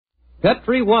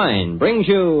Petri Wine brings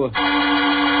you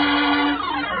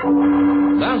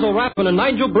Basil Rathbun and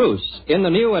Nigel Bruce in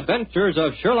the new adventures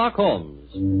of Sherlock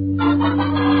Holmes.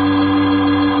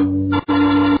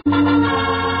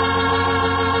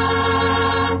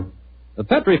 The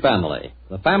Petri family,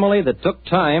 the family that took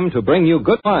time to bring you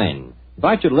good wine.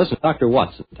 Invite you to listen to Dr.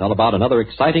 Watson tell about another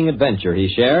exciting adventure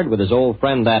he shared with his old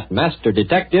friend, that master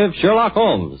detective, Sherlock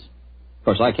Holmes. Of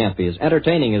course, I can't be as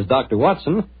entertaining as Dr.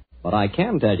 Watson, but I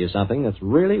can tell you something that's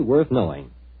really worth knowing.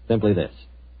 Simply this.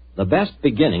 The best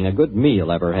beginning a good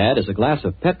meal ever had is a glass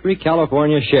of Petri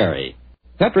California Sherry.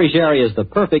 Petri Sherry is the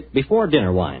perfect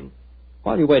before-dinner wine.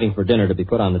 While you're waiting for dinner to be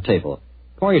put on the table,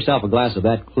 pour yourself a glass of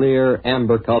that clear,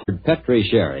 amber-colored Petri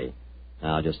Sherry.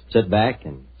 Now, just sit back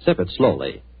and sip it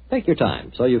slowly. Take your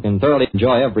time so you can thoroughly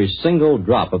enjoy every single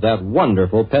drop of that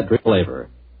wonderful Petri flavor.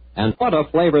 And what a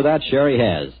flavor that sherry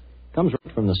has. Comes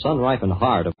right from the sun-ripened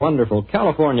heart of wonderful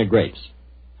California grapes.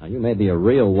 Now, you may be a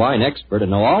real wine expert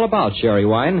and know all about sherry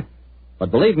wine, but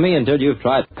believe me, until you've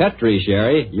tried Petri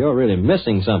Sherry, you're really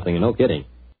missing something, no kidding.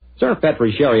 Serve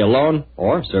Petri Sherry alone,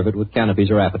 or serve it with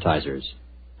canopies or appetizers.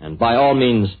 And by all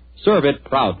means, serve it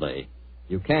proudly.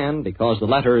 You can, because the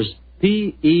letters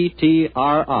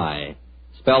P-E-T-R-I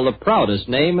spell the proudest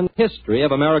name in the history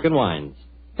of American wines.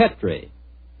 Petri.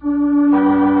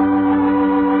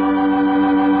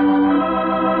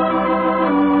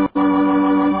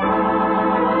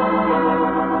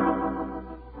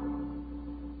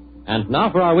 And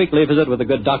now for our weekly visit with the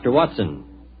good Dr. Watson.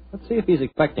 Let's see if he's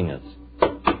expecting us.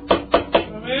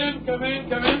 Come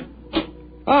in.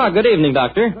 Ah, good evening,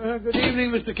 Doctor. Good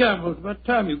evening, Mr. Campbell. It's about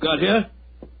time you got here.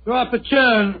 Draw up a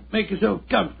chair and make yourself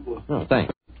comfortable. Oh,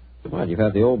 thanks. Well, you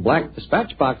have the old black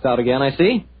dispatch box out again, I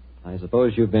see. I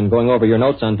suppose you've been going over your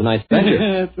notes on tonight's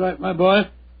adventure. That's right, my boy.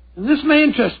 And this may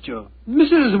interest you.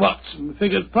 Mrs. Watson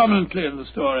figured prominently in the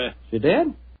story. She did?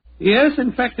 Yes,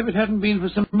 in fact, if it hadn't been for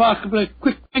some remarkably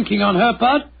quick thinking on her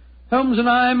part, Holmes and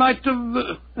I might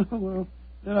have... well,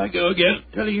 there I go again,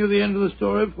 telling you the end of the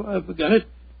story before I forget it.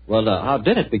 Well, how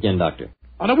did it begin, Doctor?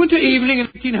 On a winter evening in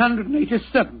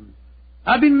 1887.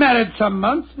 I'd been married some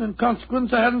months, and in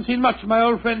consequence I hadn't seen much of my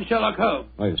old friend Sherlock Holmes.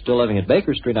 Oh, you're still living at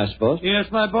Baker Street, I suppose? Yes,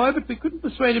 my boy, but we couldn't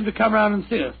persuade him to come round and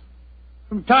see us.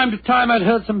 From time to time I'd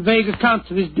heard some vague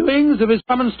accounts of his doings, of his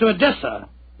summons to Odessa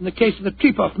in the case of the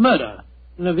Trepoff murder,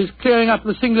 and of his clearing up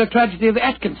the singular tragedy of the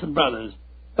Atkinson brothers.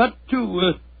 But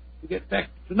to get back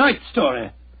to tonight's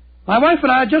story, my wife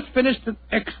and I had just finished an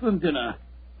excellent dinner.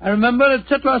 I remember had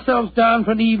settled ourselves down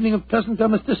for an evening of pleasant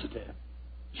domesticity.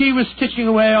 She was stitching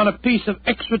away on a piece of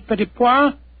exquisite petit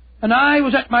pois, and I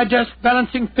was at my desk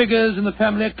balancing figures in the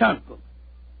family account book.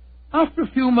 After a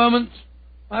few moments,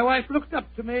 my wife looked up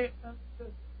to me and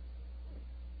said,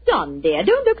 John, dear,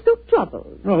 don't look so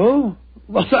troubled. "Oh,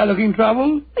 was I looking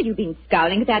troubled?" Well, you've been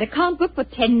scowling at that account book for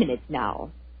 10 minutes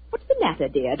now. What's the matter,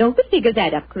 dear? Don't the figures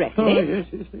add up correctly? Oh, yes,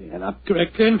 they add up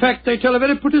correctly. In fact, they tell a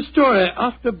very pretty story.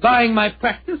 After buying my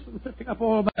practice and setting up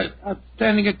all my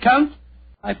outstanding accounts,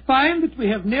 I find that we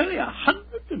have nearly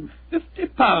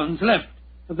 £150 left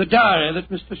of the diary that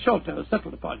Mr. Sholto has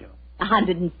settled upon you.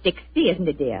 160, isn't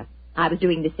it, dear? I was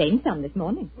doing the same sum this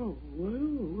morning. Oh,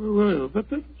 well, but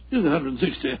it is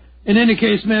 160. In any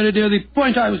case, Mary dear, the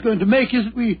point I was going to make is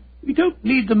that we don't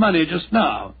need the money just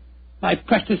now. My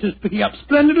practice is picking up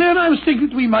splendidly, and I was thinking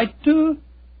that we might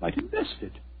invest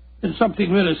it in something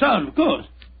really sound, of course.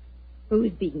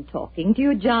 Who's been talking to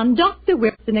you, John? Dr.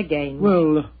 Wilson again.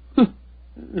 Well,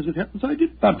 as it happens, I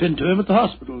did bump into him at the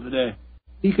hospital today.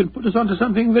 He can put us onto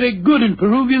something very good in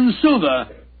Peruvian silver.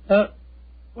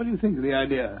 What do you think of the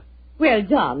idea? Well,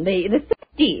 John, the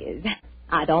fact is,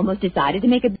 I'd almost decided to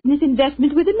make a business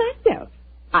investment with it myself.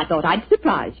 I thought I'd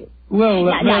surprise you. Well,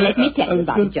 now let me tell you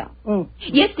about it, John. Oh.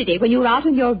 Yesterday, when you were out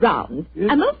on your rounds, yes?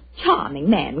 a most charming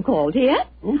man called here,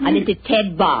 Oh, a Mr.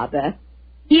 Ted Barber.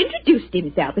 He introduced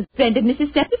himself as a friend of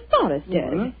Mrs. Cecil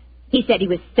Forrester's. Uh-huh. He said he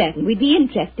was certain we'd be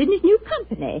interested in his new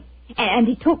company. And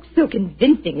he talked so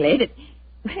convincingly that,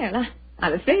 well,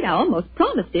 I'm afraid I almost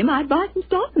promised him I'd buy some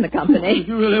stock in the company. Did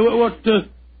you really?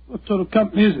 What sort of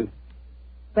company is it?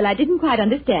 Well, I didn't quite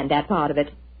understand that part of it.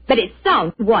 But it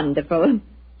sounds wonderful.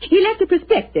 He left a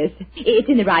prospectus. It's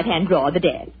in the right-hand drawer of the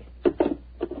desk.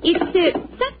 It's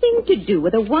something to do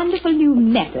with a wonderful new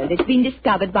metal that's been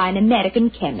discovered by an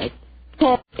American chemist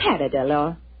called Paradol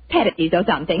or Paradis or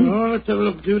something. Oh, let's have a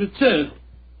look and see what it says.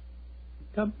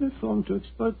 A company formed to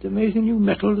exploit the amazing new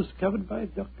metal discovered by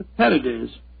Dr.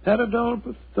 Paradis. Paradol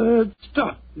preferred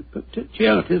stock. The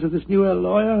potentialities of this new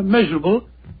alloy are immeasurable.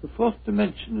 The fourth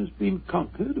dimension has been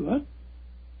conquered. What?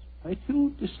 Vital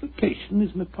dislocation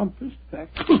is an accomplished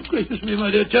fact. Oh, gracious me,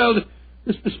 my dear child.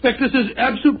 This prospectus is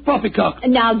absolute poppycock.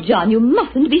 Now, John, you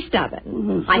mustn't be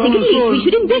stubborn. I think at least we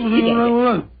should investigate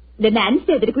it. The man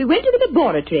said that if we went to the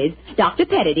laboratories, Dr.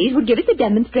 Paradis would give us a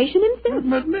demonstration himself.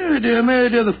 But Mary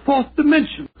dear, the fourth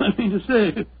dimension. I mean to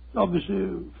say, it's obviously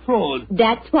fraud.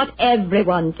 That's what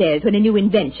everyone says when a new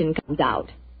invention comes out.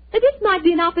 This might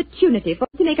be an opportunity for us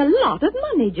to make a lot of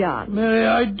money, John. Mary,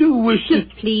 I do wish to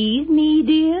please me,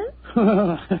 dear.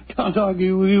 I can't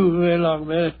argue with you very long,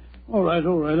 Mary. All right.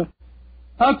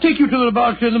 I'll take you to the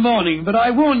laboratory in the morning, but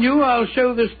I warn you, I'll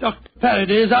show this Dr.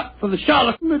 Paradis up for the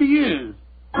charlatan that he is.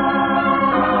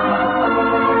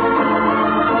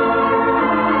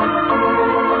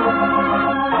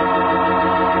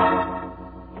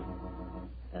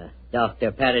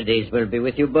 Dr. Paradis will be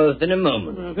with you both in a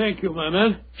moment. Thank you, my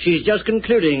man. She's just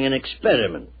concluding an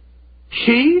experiment.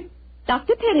 She?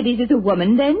 Dr. Paradis is a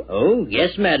woman, then? Oh,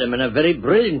 yes, madam, and a very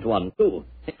brilliant one, too.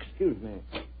 Excuse me.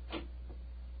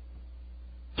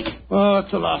 Oh,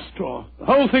 it's a last straw. The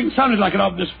whole thing sounded like an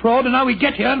obvious fraud, and now we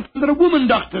get here and there are woman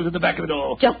doctors at the back of the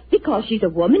door. Just because she's a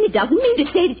woman, it doesn't mean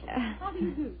to say that... How do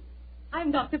you do?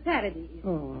 I'm Dr. Paradis.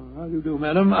 Oh, how do you do,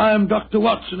 madam? I'm Dr.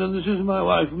 Watson, and this is my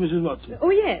wife, Mrs. Watson.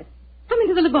 Oh, yes. Come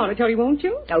into the laboratory, won't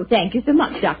you? Oh, thank you so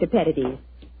much, Dr. Paradis.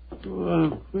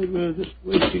 We're just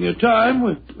wasting your time.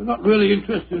 We're not really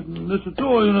interested in this at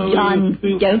all, you know. John,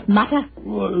 don't mutter.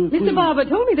 Mr. Barber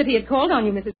told me that he had called on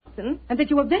you, Mrs. Watson, and that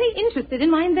you were very interested in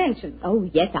my invention. Oh,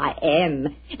 yes, I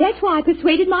am. That's why I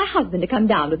persuaded my husband to come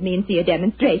down with me and see a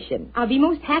demonstration. I'll be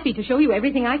most happy to show you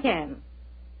everything I can.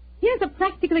 Here's a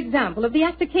practical example of the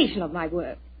application of my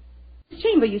work. The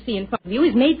chamber you see in front of you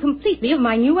is made completely of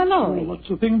my new alloy. Oh, what's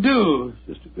the thing do?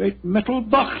 It's just a great metal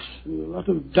box with a lot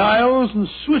of dials and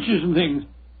switches and things.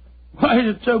 Why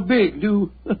is it so big? Do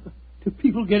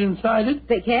people get inside it?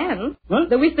 They can. What?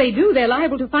 Though if they do, they're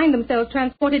liable to find themselves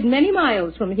transported many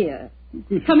miles from here.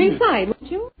 Come inside,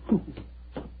 won't you?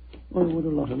 Oh, what a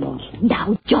lot of nonsense.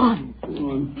 Now, John.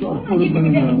 I'll give you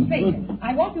a demonstration.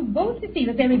 I want you both to see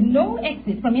that there is no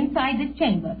exit from inside this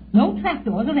chamber. No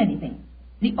trapdoors or anything.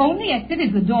 The only exit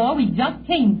is the door we just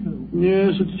came through.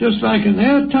 Yes, it's just like an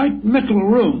airtight metal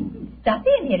room.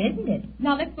 Stuffy in here, isn't it?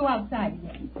 Now let's go outside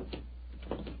again.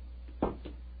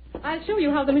 I'll show you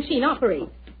how the machine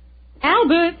operates.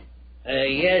 Albert!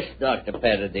 Yes, Dr.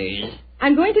 Paradis.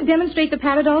 I'm going to demonstrate the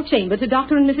Paradol Chamber to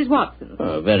Dr. and Mrs. Watson.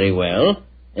 Very well.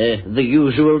 The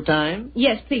usual time?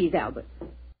 Yes, please, Albert.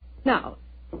 Now,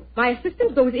 my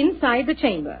assistant goes inside the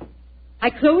chamber. I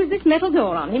close this metal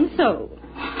door on him, so.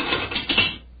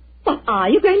 What are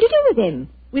you going to do with him?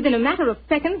 Within a matter of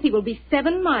seconds, he will be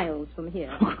 7 miles from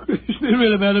here.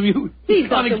 Really, madam, you Please,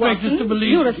 can't Dr. expect Watson, us to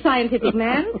believe. you're a scientific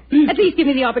man. At least give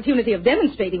me the opportunity of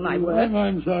demonstrating my work.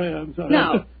 I'm sorry.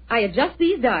 Now, I adjust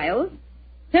these dials,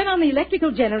 turn on the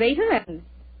electrical generator, and...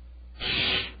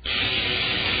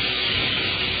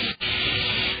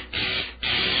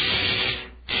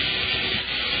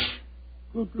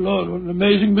 Good Lord, what an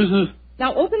amazing business.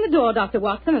 Now open the door, Dr.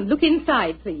 Watson, and look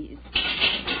inside, please.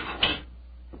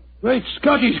 Great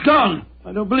Scott, he's gone.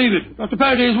 I don't believe it. Dr.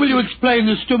 Paradis, will you explain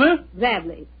this to me?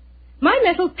 Gladly. My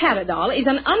metal Paradol is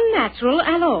an unnatural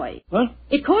alloy. What?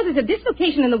 It causes a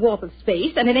dislocation in the warp of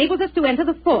space and enables us to enter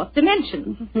the fourth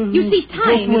dimension. You see,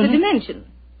 time is a dimension.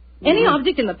 Any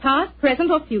object in the past,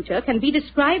 present, or future can be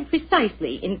described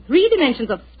precisely in 3 dimensions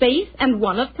of space and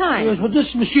 1 of time. Yes, but this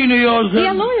machine of yours... The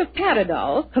alloy of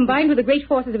Paradol, combined with the great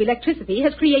forces of electricity,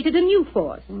 has created a new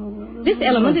force. This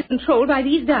element is controlled by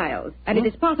these dials, and it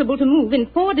is possible to move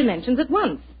in 4 dimensions at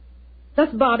once. Thus,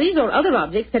 bodies or other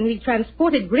objects can be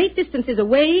transported great distances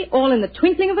away, all in the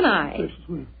twinkling of an eye.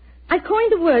 I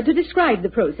coined a word to describe the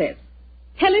process.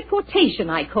 Teleportation,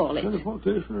 I call it.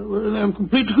 Teleportation? Well, I'm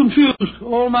completely confused.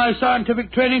 All my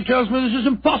scientific training tells me this is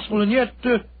impossible, and yet...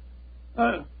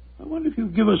 I wonder if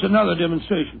you'd give us another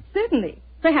demonstration. Certainly.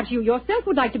 Perhaps you yourself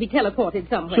would like to be teleported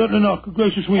somewhere. Certainly not.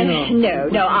 Gracious me, no.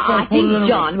 No, I think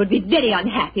John would be very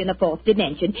unhappy in the 4th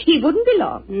dimension. He wouldn't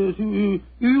belong. Yes,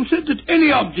 you said that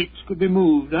any objects could be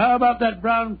moved. How about that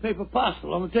brown paper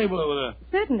parcel on the table over there?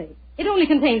 Certainly. It only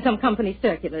contains some company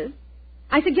circulars.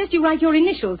 I suggest you write your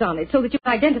initials on it so that you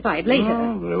can identify it later.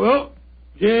 Oh, very well.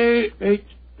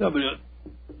 J.H.W.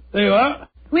 There you are.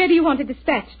 Where do you want it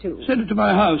dispatched to? Send it to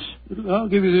my house. I'll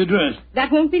give you the address.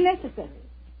 That won't be necessary.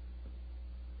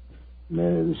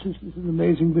 Mary, this is an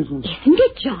amazing business. Isn't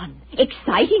it, John?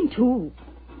 Exciting, too.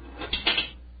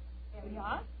 There we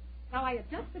are. Now I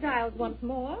adjust the dials once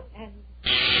more, and...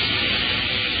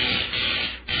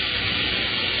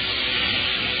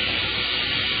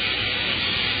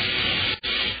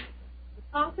 The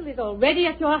parcel is already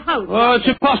at your house. Oh, it's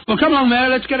impossible. Come on, Mary.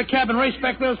 Let's get a cab and race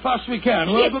back there as fast as we can.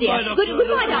 Well, Yes, goodbye, dear. Doctor.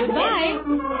 Goodbye,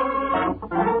 Doctor. Bye.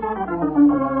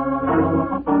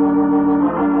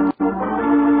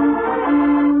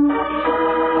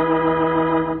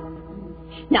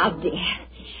 dear.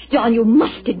 John, you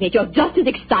must admit you're just as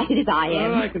excited as I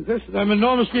am. Well, I confess that I'm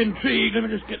enormously intrigued. Let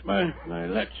me just get my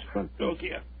latch front door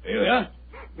key up. Here we are.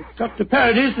 Dr.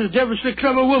 Paradis is a devilishly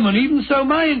clever woman. Even so,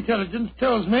 my intelligence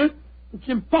tells me it's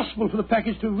impossible for the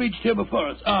package to have reached here before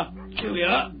us. Here we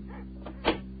are.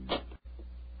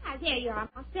 There you are,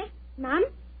 Master. Mum,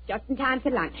 just in time for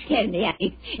lunch. Tell me,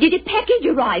 Annie, did a package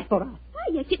arrive for us?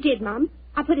 Oh, yes, it did, Mum.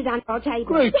 I put it on our table.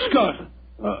 Great Scott.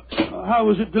 How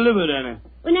was it delivered, Annie?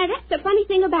 Well, now, that's the funny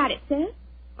thing about it, sir.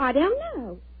 I don't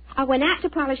know. I went out to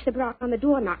polish the block on the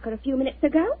door knocker a few minutes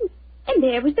ago, and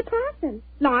there was the parcel,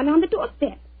 lying on the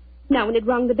doorstep. No one had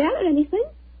rung the bell or anything.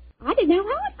 I didn't know how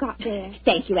it got there.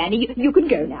 Thank you, Annie. You can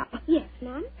go now. Yes,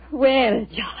 Mum. Well,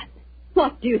 John,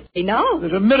 what do you say now?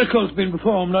 That a miracle's been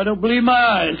performed. I don't believe my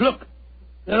eyes. Look,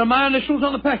 there are my initials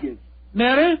on the package.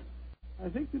 Mary, I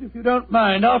think that if you don't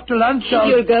mind, after lunch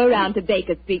You'll go round to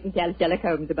Baker Street and tell Sherlock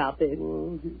Holmes about this.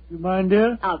 Oh, do you mind,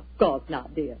 dear? Of course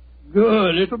not, dear.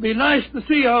 Good. It'll be nice to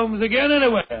see Holmes again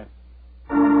anyway.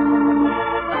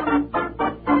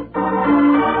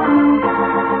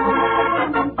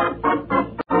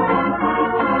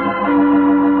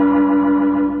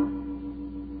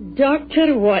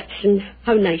 Dr. Watson,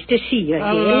 how nice to see you again.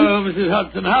 Hello, Mrs.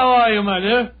 Hudson. How are you, my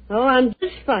dear? Oh, I'm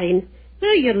just fine.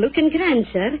 Well, you're looking grand,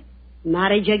 sir.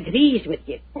 Marriage agrees with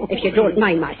you, if you don't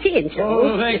mind my saying so.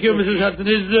 Oh, thank you, Mrs. Hudson.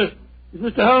 Is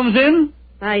Mr. Holmes in?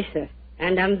 Aye, sir.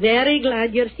 And I'm very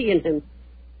glad you're seeing him.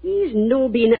 He's no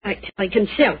been acting like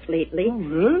himself lately. Oh,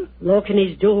 really? Locking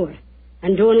his door,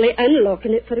 and only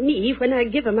unlocking it for me when I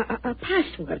give him a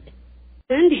password.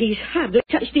 And he's hardly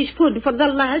touched his food for the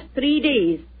last 3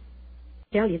 days.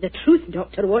 Tell you the truth,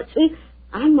 Dr. Watson,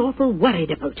 I'm awful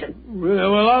worried about him.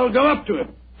 Well, I'll go up to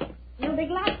him. He'll be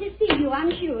glad to see you,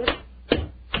 I'm sure.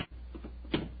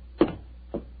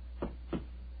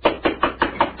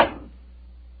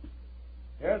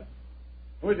 Yes?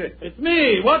 Who is it? It's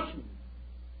me, Watson.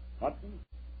 Watson?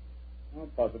 Oh,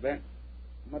 possibly. I'm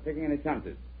not taking any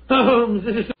chances. Holmes,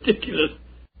 this is ridiculous.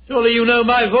 Surely you know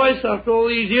my voice after all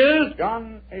these years?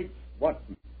 John H.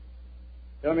 Watson.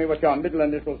 Tell me what your middle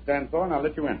initials stand for, and I'll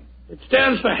let you in. It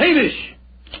stands for Hamish.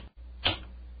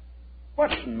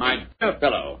 Watson, my dear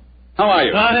fellow. How are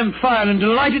you? I'm fine and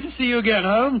delighted to see you again,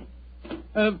 Holmes.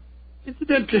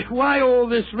 Incidentally, why all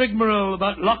this rigmarole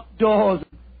about locked doors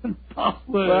and passwords?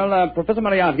 Well, Professor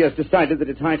Moriarty has decided that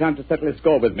it's high time to settle his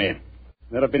score with me.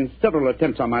 There have been several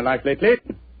attempts on my life lately.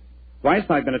 Twice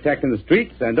I've been attacked in the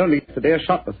streets, and only yesterday a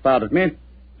shot was fired at me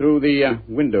through the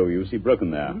window you see broken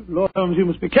there. Lord Holmes, you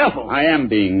must be careful. I am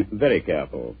being very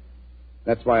careful.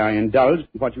 That's why I indulged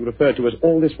in what you refer to as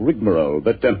all this rigmarole.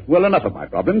 But, well, enough of my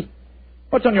problems.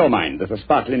 What's on your mind? There's a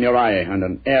sparkle in your eye and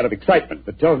an air of excitement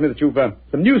that tells me that you've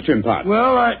some news to impart.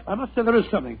 Well, I must say there is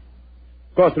something.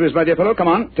 Of course there is, my dear fellow. Come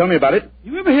on, tell me about it.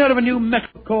 You ever heard of a new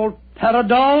metal called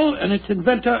Paradol and its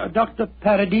inventor, Dr.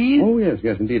 Paradis? Oh,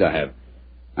 yes, indeed I have.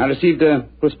 I received a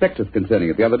prospectus concerning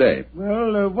it the other day.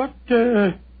 Well, what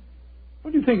do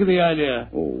you think of the idea?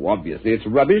 Oh, obviously it's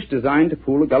rubbish designed to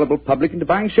fool a gullible public into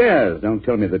buying shares. Don't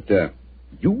tell me that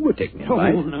you were taking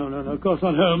advice. Oh, no, of course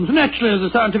not, Holmes. Naturally, as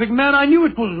a scientific man, I knew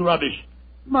it was rubbish.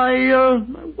 My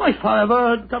wife,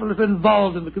 however, had got a little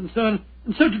involved in the concern,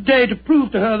 and so today, to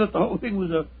prove to her that the whole thing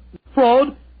was a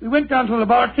fraud, we went down to the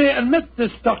laboratory and met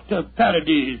this Dr.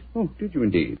 Paradis. Oh, did you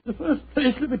indeed? The first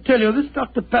place, let me tell you, this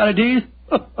Dr. Paradis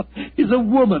is a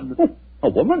woman. Oh, a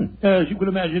woman? As you can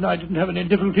imagine, I didn't have any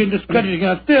difficulty in discrediting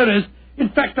her theories. In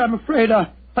fact, I'm afraid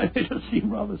I made her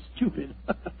seem rather stupid.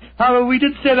 However, we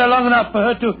did stay there long enough for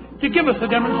her to give us a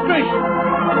demonstration.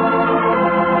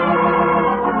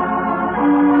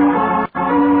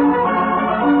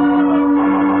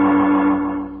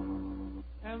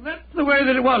 And that's the way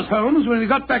that it was, Holmes. When we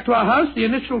got back to our house, the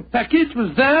initial package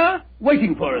was there,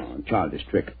 waiting for us. Oh, childish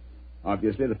trick.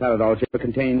 Obviously, the Paradol Chamber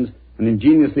contains an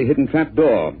ingeniously hidden trap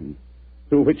door,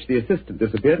 through which the assistant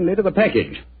disappeared and later the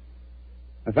package.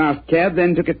 A fast cab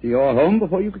then took it to your home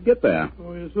before you could get there.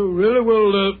 Oh, yes, oh, really?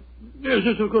 Well, yes,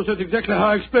 of course, that's exactly how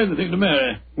I explained the thing to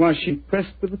Mary. Was she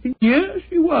pressed with the feet? Yes,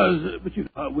 she was. But you know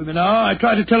how women are. I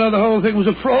tried to tell her the whole thing was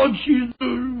a fraud. She's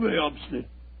very obstinate.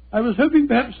 I was hoping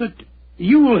perhaps that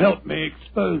you will help me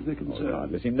expose the concern. Oh,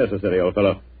 hardly seemed necessary, old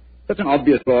fellow. Such an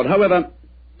obvious fraud. However,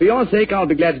 for your sake, I'll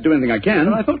be glad to do anything I can.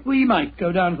 Well, I thought we might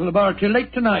go down to the laboratory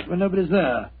late tonight when nobody's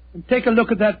there and take a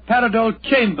look at that Paradol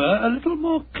Chamber a little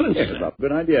more closely. Yes, that's a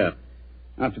good idea.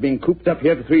 After being cooped up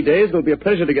here for 3 days, it'll be a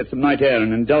pleasure to get some night air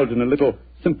and indulge in a little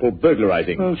simple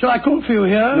burglarizing. Well, shall I call for you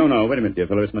here? No, wait a minute, dear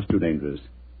fellow. It's much too dangerous.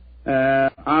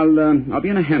 I'll be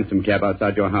in a hansom cab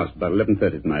outside your house about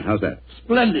 11:30 tonight. How's that?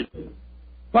 Splendid.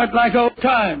 Quite like old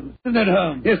times, isn't it,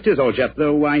 Holmes? Yes, 'tis, old chap,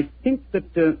 though I think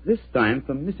that this time,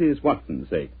 for Mrs. Watson's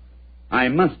sake, I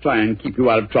must try and keep you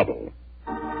out of trouble.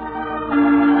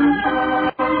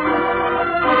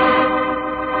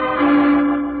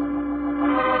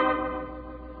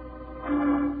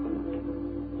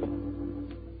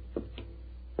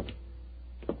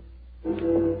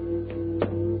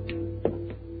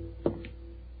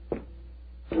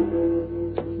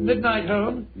 Midnight,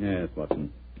 Holmes. Yes,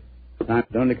 Watson. Time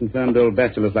that only concerned old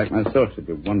bachelors like myself should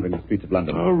be wandering the streets of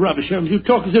London. Oh, rubbish, Holmes. You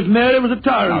talk as if Mary was a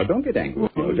tyrant. Now, don't get angry,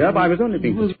 old chap. I was only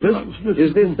being suspicious.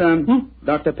 Is this,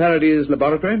 Dr. Paradol's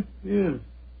laboratory? Yes.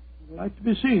 I'd like to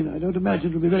be seen. I don't imagine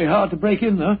it'll be very hard to break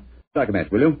in, though. Strike a match,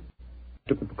 will you?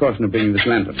 Took the precaution of bringing this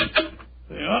lantern.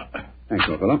 There you are. Thanks,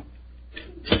 old fellow.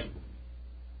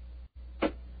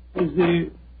 Is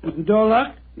the door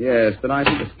locked? Yes, but I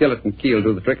think a skeleton key will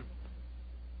do the trick.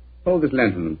 Hold this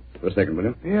lantern for a second, will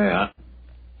you? Yeah.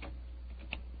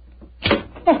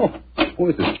 Oh,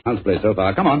 this is child's play so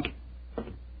far. Come on.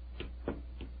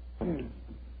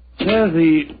 There's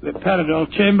the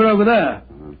Paradol Chamber over there.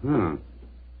 Uh-huh.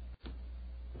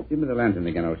 Give me the lantern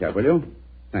again, old chap, will you?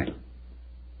 Thanks.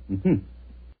 Mm-hmm.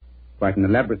 Quite an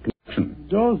elaborate construction. The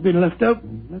door's been left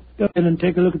open. Let's go in and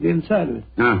take a look at the inside of it.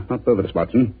 Ah, not over us,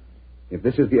 Watson. If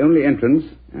this is the only entrance,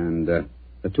 and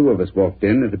the two of us walked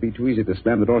in, it'd be too easy to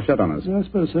slam the door shut on us. I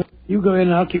suppose so. You go in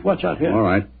and I'll keep watch out here. All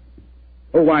right.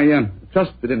 Oh, I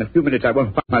trust that in a few minutes I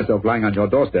won't find myself lying on your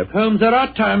doorstep. Holmes, there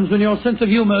are times when your sense of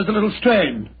humor is a little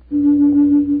strained.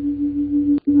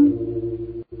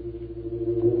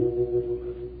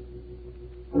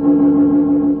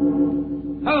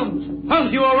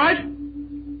 Holmes, you all right?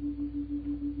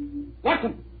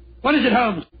 Watson, what is it,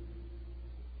 Holmes?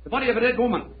 The body of a dead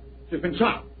woman. She's been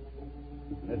shot.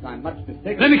 Unless I'm much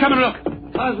mistaken. Let me come and look.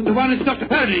 1,000 to 1 it's Dr.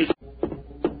 Paradis.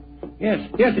 Yes,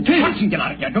 it is. Watson, get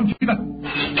out of here. Don't you even...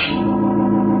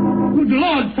 Good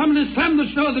Lord, someone has slammed the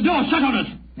door shut on us.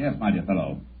 Yes, my dear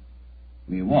fellow.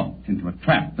 We walked into a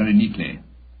trap very neatly.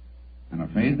 I'm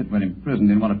afraid that we're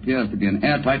imprisoned in what appears to be an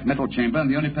airtight metal chamber,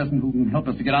 and the only person who can help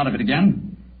us to get out of it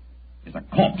again is a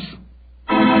corpse.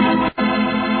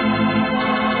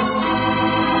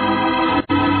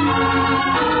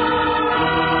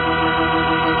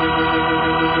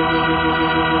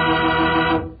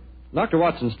 Dr.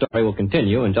 Watson's story will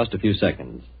continue in just a few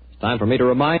seconds. It's time for me to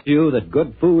remind you that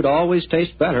good food always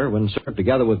tastes better when served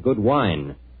together with good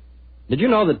wine. Did you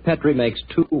know that Petri makes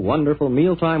 2 wonderful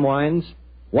mealtime wines?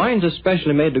 Wines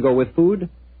especially made to go with food?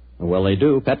 Well, they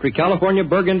do. Petri California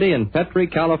Burgundy and Petri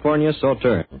California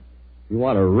Sauterne. If you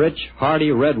want a rich,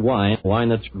 hearty red wine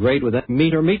that's great with any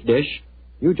meat or meat dish,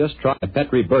 you just try a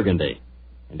Petri Burgundy.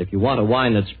 And if you want a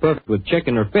wine that's perfect with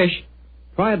chicken or fish,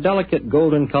 try a delicate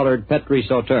golden-colored Petri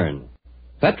Sauterne.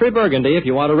 Petri Burgundy if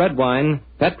you want a red wine,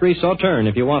 Petri Sauterne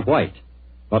if you want white.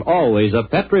 But always a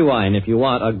Petri wine if you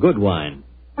want a good wine.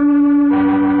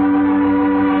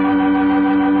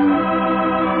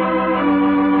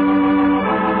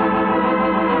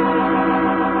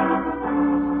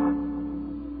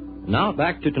 Now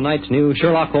back to tonight's new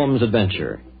Sherlock Holmes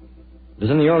adventure. It is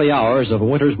in the early hours of a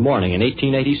winter's morning in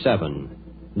 1887.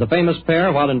 The famous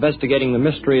pair, while investigating the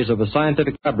mysteries of a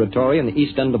scientific laboratory in the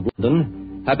East End of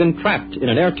London, have been trapped in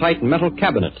an airtight metal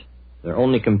cabinet, their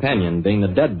only companion being the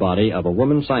dead body of a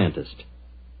woman scientist.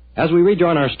 As we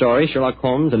rejoin our story, Sherlock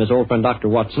Holmes and his old friend Dr.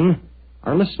 Watson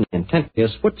are listening intently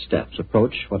as footsteps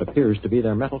approach what appears to be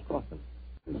their metal coffin.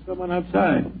 There's someone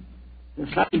outside. They're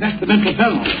sliding back the metal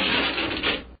panel.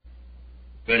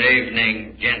 Good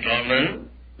evening, gentlemen.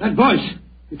 That voice,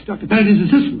 it's Dr. Paradis'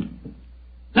 assistant.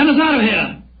 Let us out of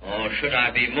here. Or should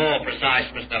I be more precise,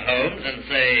 Mr. Holmes, and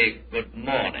say good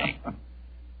morning?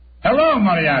 Hello,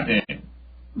 Moriarty.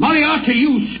 Moriarty,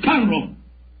 you scoundrel.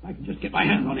 I can just get my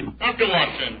hands on him. Dr.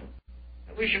 Watson,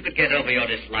 I wish you could get over your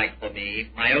dislike for me.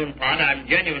 For my own part, I'm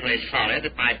genuinely sorry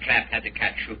that my trap had to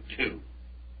catch you, too.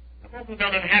 I've often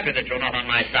felt unhappy that you're not on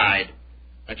my side.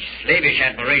 Such slavish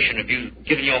admiration of you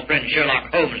given your friend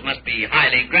Sherlock Holmes must be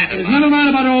highly gratifying. There's never mind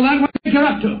about all that. What do you think you're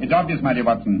up to? It's obvious, my dear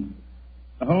Watson.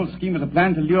 The whole scheme was a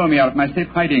plan to lure me out of my safe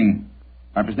hiding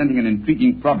by presenting an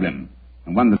intriguing problem,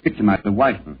 and one that victimized the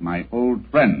wife of my old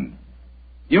friend.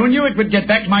 You knew it would get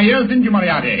back to my ears, didn't you,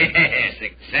 Moriarty? Yes,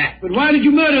 exactly. But why did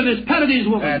you murder this Paradis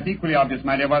woman? That's equally obvious,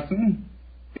 my dear Watson.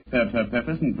 It served her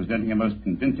purpose in presenting a most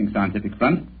convincing scientific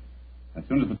front. As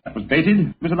soon as the trap was baited,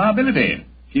 it was a liability.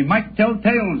 She might tell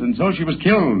tales, and so she was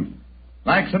killed.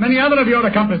 Like so many other of your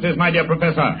accomplices, my dear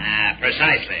Professor.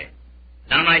 Precisely.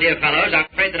 Now, my dear fellows, I'm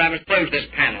afraid that I must close this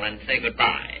panel and say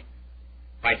goodbye.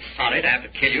 Quite sorry to have to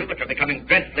kill you, but you're becoming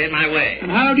dreadfully in my way. And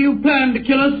how do you plan to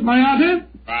kill us, Moriarty?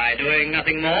 By doing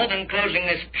nothing more than closing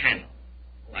this panel.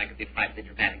 Oh, I could be frightfully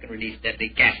dramatic and release deadly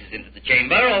gases into the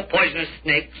chamber, or poisonous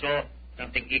snakes, or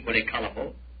something equally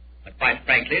colorful. But quite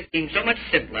frankly, it seems so much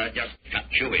simpler just to shut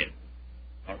you in.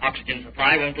 Your oxygen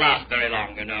supply won't last very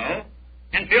long, you know.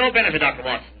 And for your benefit, Dr.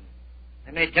 Watson,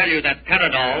 I may tell you that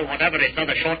Paradol, whatever its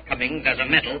other shortcomings as a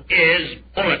metal, is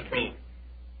bulletproof.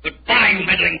 Goodbye, you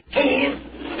meddling fool!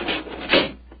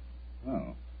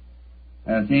 Oh.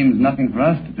 There seems nothing for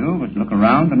us to do but look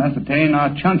around and ascertain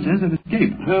our chances of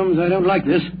escape. Holmes, I don't like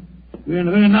this. We're in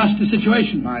a very nasty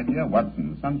situation. My dear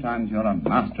Watson, sometimes you're a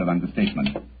master of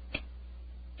understatement.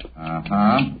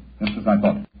 Aha, just as I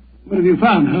thought. What have you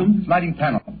found, Holmes? Sliding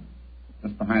panel,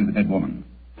 just behind the dead woman.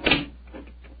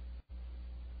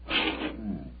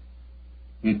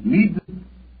 It leads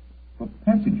to a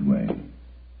passageway.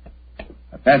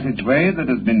 A passageway that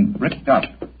has been bricked up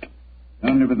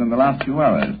only within the last few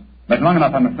hours. But long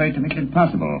enough, I'm afraid, to make it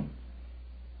impossible.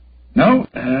 No,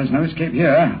 there's no escape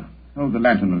here. Hold the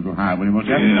lantern a little higher, will you, old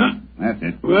chap? Yeah. That's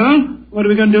it. Well, what are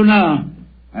we going to do now?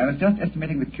 I was just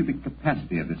estimating the cubic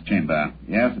capacity of this chamber.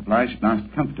 The air supply should last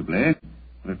comfortably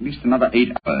for at least another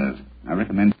 8 hours. I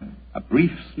recommend a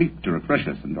brief sleep to refresh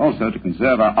us and also to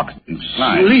conserve our oxygen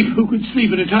supply. Sleep? Who could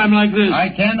sleep at a time like this? I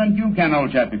can and you can,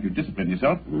 old chap, if you discipline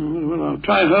yourself. Well, I'll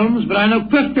try, Holmes, but I know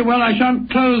perfectly well I shan't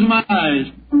close my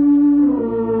eyes.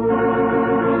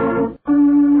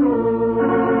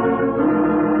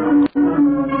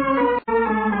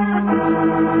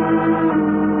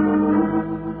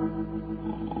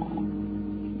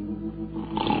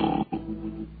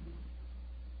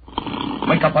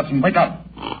 Wake up, Watson, wake up.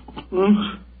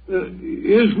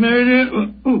 Yes, Mary dear.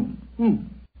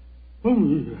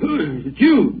 It's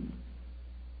you.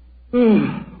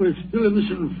 We're still in this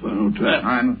infernal trap.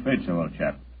 I'm afraid so, old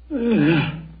chap.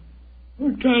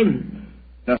 What time?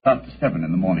 Just after 7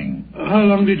 in the morning. How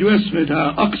long did you estimate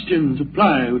our oxygen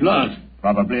supply would last?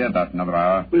 Probably about another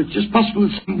hour. Well, it's just possible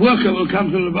that some worker will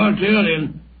come to the laboratory early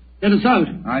and get us out.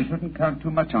 I shouldn't count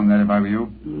too much on that if I were you.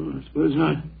 I suppose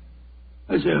not.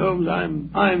 I say, Holmes,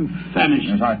 I'm famished.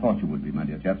 Yes, I thought you would be, my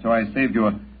dear chap. So I saved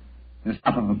you this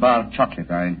half of a bar of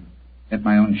chocolate. I ate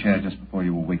my own share just before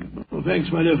you awakened. Well, thanks,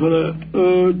 my dear fellow.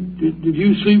 Did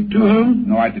you sleep too, Holmes?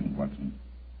 No, I didn't, Watson.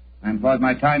 I employed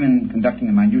my time in conducting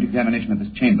a minute examination of this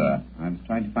chamber. I was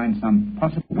trying to find some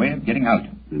possible way of getting out.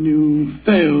 And you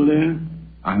failed there?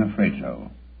 I'm afraid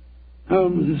so.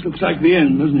 Holmes, this looks like the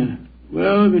end, doesn't it?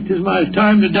 Well, if it is my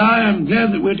time to die, I'm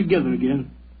glad that we're together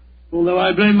again. Although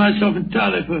I blame myself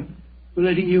entirely for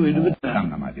letting you into the trap. Come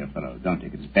now, my dear fellow. Don't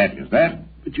take it as badly as that.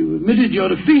 But you admitted you're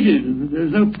defeated and that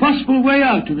there's no possible way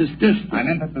out of this destiny. I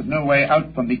meant that there's no way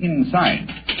out from the inside.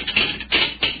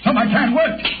 So my plan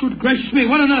worked. Good gracious me,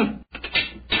 what on earth?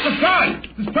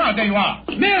 The guard, there you are.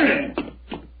 Mary!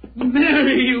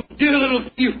 Mary, you dear little...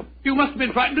 You must have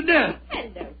been frightened to death.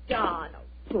 Hello, Donald.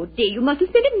 Oh, dear, you must have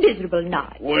spent a miserable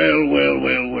night. Well.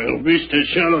 Mr.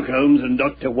 Sherlock Holmes and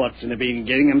Dr. Watson have been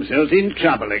getting themselves in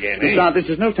trouble again, eh? Sir, this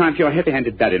is no time for your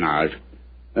heavy-handed badinage.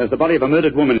 There's the body of a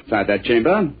murdered woman inside that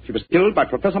chamber. She was killed by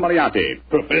Professor Moriarty.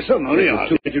 Professor Moriarty?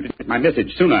 Too late you to get my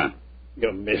message sooner.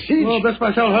 Your message? Oh, bless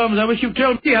my soul, Holmes. I wish you'd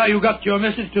tell me how you got your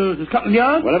message to Scotland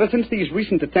Yard. Well, ever since these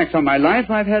recent attacks on my life,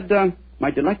 I've had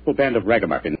my delightful band of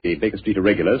ragamuffins, the Baker Street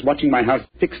Irregulars, watching my house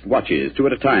fixed watches, 2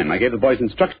 at a time. I gave the boys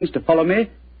instructions to follow me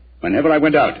whenever I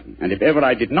went out. And if ever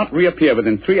I did not reappear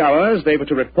within 3 hours, they were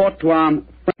to report to our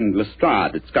friend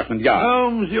Lestrade at Scotland Yard.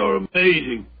 Holmes, you're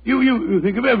amazing. You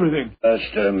think of everything.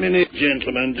 Just a minute,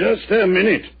 gentlemen, just a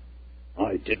minute.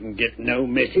 I didn't get no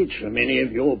message from any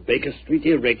of your Baker Street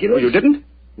Irregulars. Oh, you didn't?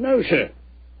 No, sir.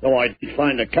 Though I did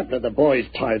find a couple of the boys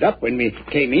tied up when we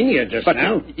came in here just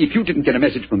now. But if you didn't get a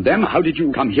message from them, how did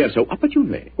you come here so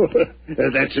opportunely?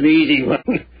 That's an easy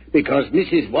one. Because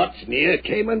Mrs. Watson here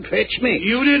came and fetched me.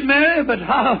 You did, Mary, but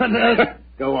how on earth...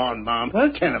 Go on, Mom.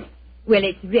 What? Tell him. Well,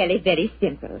 it's really very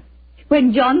simple.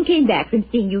 When John came back from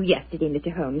seeing you yesterday,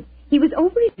 Mr. Holmes, he was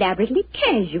over elaborately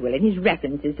casual in his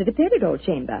references to the Paradol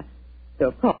Chamber. So,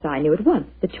 of course, I knew at once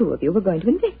the two of you were going to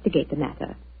investigate the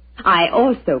matter. I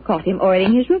also caught him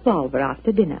oiling his revolver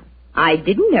after dinner. I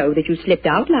didn't know that you slipped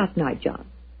out last night, John.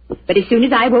 But as soon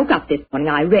as I woke up this morning,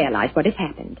 I realized what had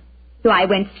happened. So I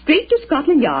went straight to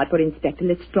Scotland Yard for Inspector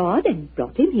Lestrade and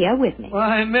brought him here with me.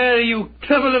 Why, Mary, you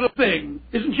clever little thing.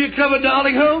 Isn't she a clever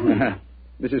darling, Holmes?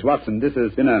 Mrs. Watson, this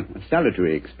has been a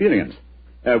salutary experience.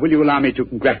 Will you allow me to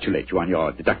congratulate you on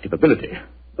your deductive ability?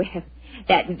 Well,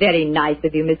 that's very nice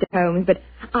of you, Mr. Holmes, but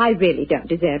I really don't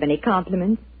deserve any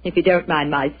compliments, if you don't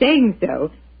mind my saying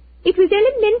so. It was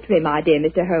elementary, my dear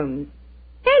Mr. Holmes.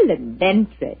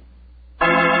 Elementary.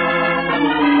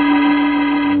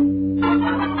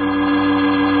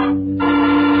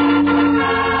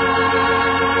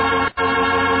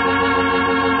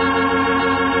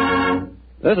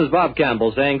 This is Bob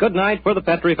Campbell saying good night for the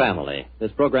Petrie family.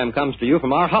 This program comes to you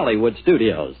from our Hollywood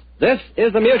studios. This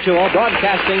is the Mutual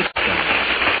Broadcasting...